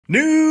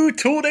New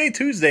Tool Day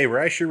Tuesday, where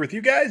I share with you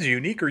guys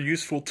unique or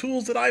useful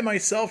tools that I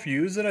myself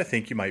use that I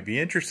think you might be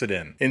interested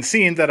in. And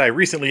seeing that I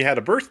recently had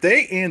a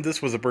birthday, and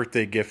this was a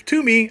birthday gift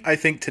to me, I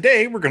think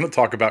today we're going to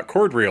talk about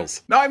cord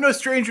reels. Now, I'm no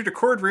stranger to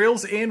cord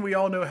reels, and we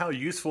all know how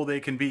useful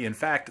they can be. In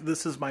fact,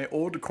 this is my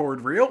old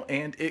cord reel,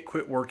 and it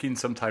quit working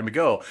some time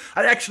ago.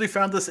 I actually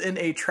found this in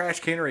a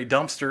trash can or a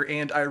dumpster,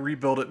 and I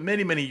rebuilt it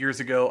many years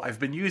ago. I've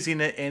been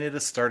using it, and it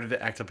has started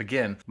to act up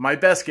again. My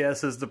best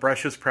guess is the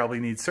brushes probably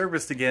need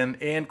serviced again,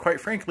 and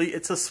quite frankly,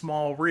 it's a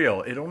small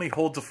reel. It only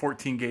holds a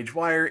 14 gauge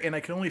wire and I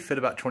can only fit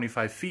about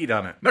 25 feet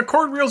on it. Now,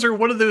 cord reels are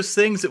one of those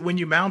things that when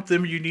you mount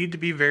them, you need to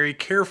be very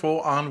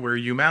careful on where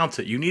you mount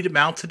it. You need to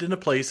mount it in a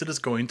place that is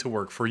going to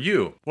work for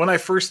you. When I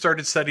first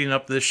started setting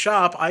up this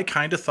shop, I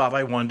kind of thought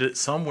I wanted it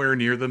somewhere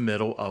near the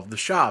middle of the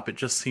shop. It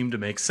just seemed to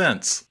make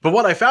sense. But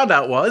what I found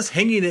out was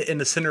hanging it in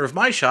the center of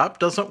my shop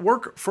doesn't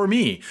work for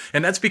me.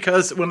 And that's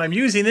because when I'm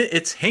using it,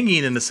 it's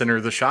hanging in the center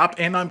of the shop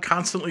and I'm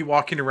constantly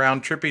walking around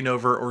tripping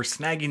over or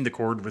snagging the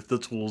cord with the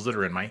tools that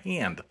are in my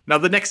hand. Now,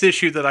 the next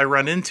issue that I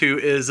run into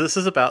is this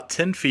is about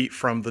 10 feet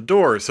from the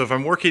door. So if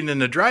I'm working in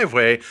the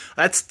driveway,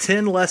 that's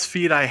 10 less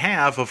feet I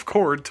have of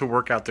cord to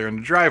work out there in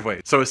the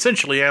driveway. So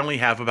essentially, I only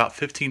have about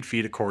 15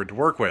 feet of cord to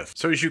work with.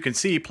 So as you can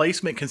see,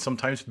 placement can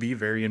sometimes be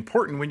very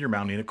important when you're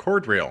mounting a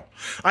cord reel.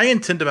 I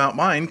intend to mount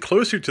mine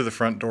closer to the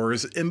front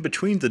doors, in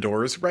between the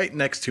doors, right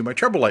next to my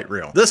treble light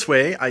reel. This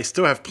way, I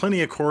still have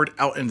plenty of cord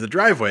out in the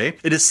driveway.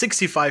 It is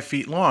 65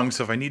 feet long,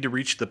 so if I need to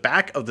reach the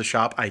back of the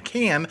shop, I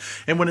can.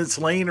 And when it's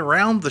laying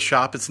around the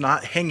shop, it's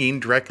not hanging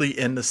directly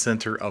in the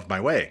center of my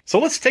way. So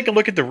let's take a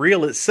look at the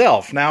reel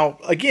itself. Now,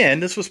 again,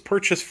 this was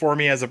purchased for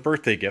me as a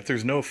birthday gift.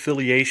 There's no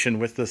affiliation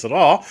with this at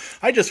all.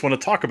 I just want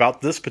to talk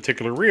about this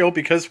particular reel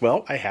because,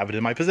 well, I have it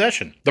in my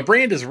possession. The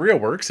brand is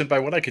Reelworks, and by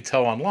what I could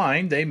tell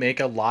online, they make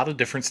a lot of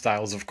different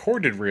styles of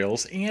corded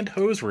reels and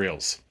hose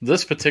reels.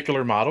 This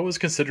particular model is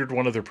considered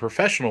one of their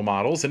professional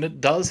models, and it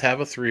does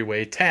have a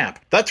three-way tap.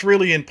 That's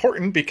really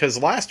important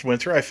because last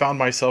winter I found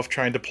myself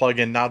trying to plug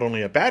in not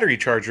only a battery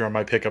charger on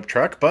my pickup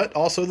truck, but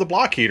also the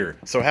block heater.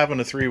 So having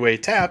a three-way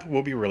tap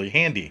will be really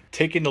handy.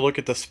 Taking a look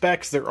at the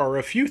specs, there are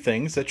a few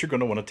things that you're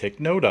going to want to take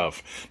note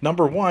of.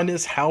 Number one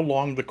is how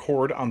long the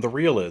cord on the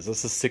reel is.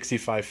 This is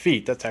 65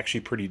 feet. That's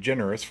actually pretty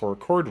generous for a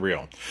cord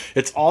reel.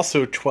 It's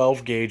also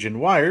 12 gauge in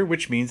wire,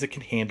 which means it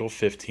can handle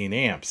 15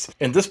 amps.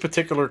 And this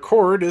particular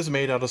cord is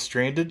made out of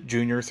stranded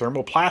junior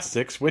thermal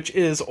plastics, which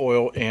is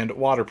oil and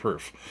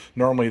waterproof.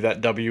 Normally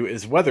that W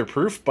is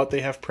weatherproof, but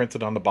they have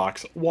printed on the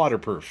box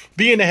waterproof.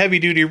 Being a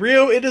heavy-duty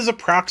reel, it is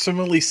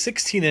approximately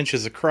 16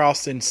 inches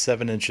across and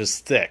 7 inches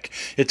thick.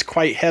 It's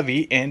quite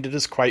heavy and it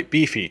is quite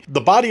beefy.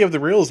 The body of the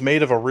reel is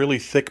made of a really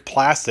thick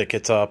plastic.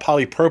 It's a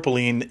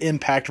polypropylene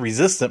impact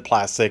resistant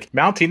plastic.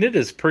 Mounting it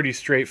is pretty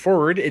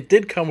straightforward. It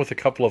did come with a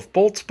couple of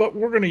bolts, but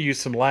we're going to use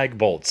some lag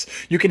bolts.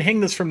 You can hang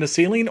this from the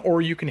ceiling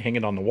or you can hang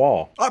it on the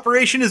wall.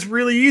 Operation is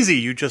really easy.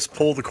 You just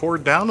pull the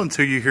cord down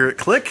until you hear it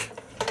click,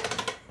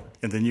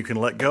 and then you can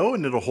let go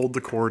and it'll hold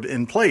the cord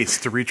in place.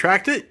 To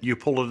retract it, you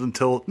pull it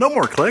until no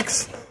more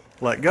clicks,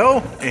 let go,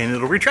 and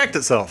it'll retract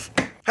itself.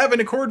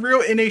 Having a cord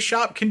reel in a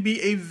shop can be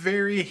a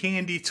very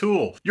handy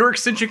tool. Your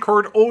extension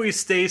cord always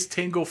stays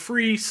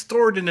tangle-free,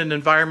 stored in an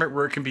environment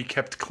where it can be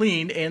kept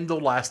clean, and they'll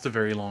last a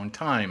very long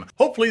time.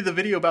 Hopefully the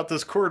video about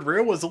this cord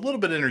reel was a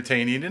little bit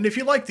entertaining, and if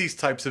you like these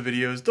types of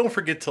videos, don't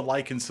forget to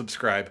like and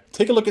subscribe.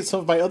 Take a look at some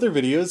of my other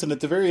videos, and at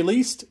the very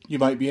least, you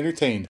might be entertained.